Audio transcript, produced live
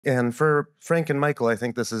And for Frank and Michael, I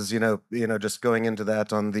think this is, just going into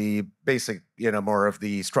that on the basic, more of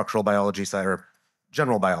the structural biology side or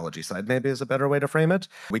general biology side, maybe is a better way to frame it.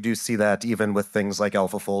 We do see that even with things like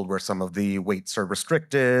AlphaFold, where some of the weights are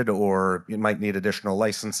restricted or you might need additional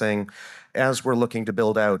licensing. As we're looking to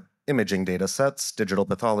build out imaging data sets, digital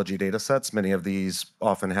pathology data sets, many of these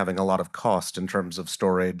often having a lot of cost in terms of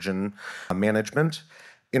storage and management.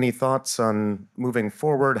 Any thoughts on moving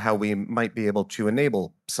forward, how we might be able to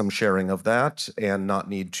enable some sharing of that and not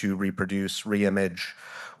need to reproduce, reimage,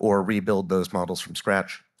 or rebuild those models from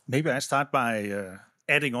scratch? Maybe I start by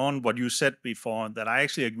adding on what you said before, that I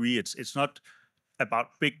actually agree. It's not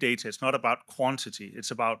about big data. It's not about quantity.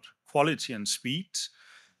 It's about quality and speed,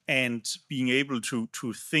 and being able to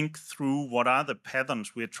think through what are the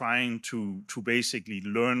patterns we're trying to basically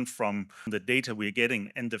learn from the data we're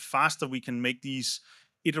getting. And the faster we can make these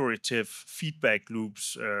iterative feedback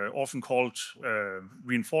loops, often called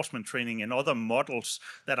reinforcement training, and other models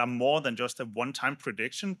that are more than just a one-time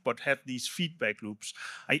prediction, but have these feedback loops.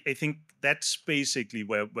 I think that's basically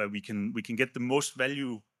where we can get the most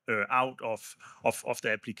value out of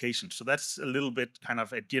the application. So that's a little bit kind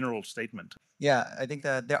of a general statement. Yeah, I think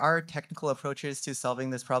that there are technical approaches to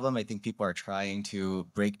solving this problem. I think people are trying to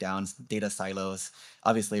break down data silos.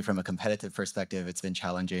 Obviously, from a competitive perspective, it's been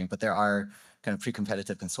challenging, but there are kind of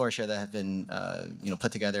pre-competitive consortia that have been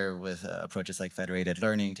put together with approaches like federated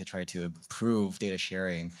learning to try to improve data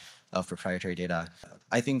sharing of proprietary data.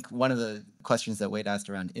 I think one of the questions that Wade asked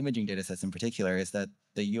around imaging data sets in particular is that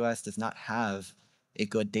the US does not have a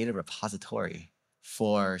good data repository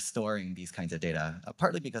for storing these kinds of data,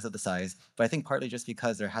 partly because of the size, but I think partly just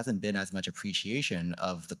because there hasn't been as much appreciation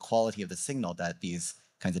of the quality of the signal that these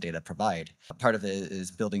kinds of data provide. Part of it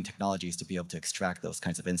is building technologies to be able to extract those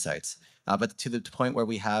kinds of insights. But to the point where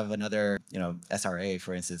we have another, SRA,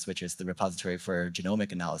 for instance, which is the repository for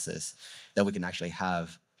genomic analysis, that we can actually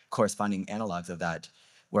have corresponding analogs of that,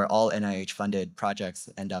 where all NIH-funded projects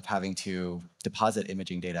end up having to deposit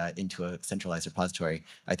imaging data into a centralized repository.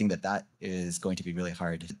 I think that is going to be really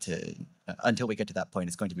hard to, until we get to that point,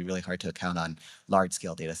 it's going to be really hard to count on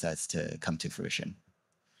large-scale data sets to come to fruition.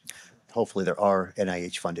 Hopefully there are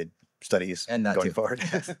NIH-funded studies and going forward.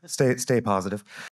 Stay positive.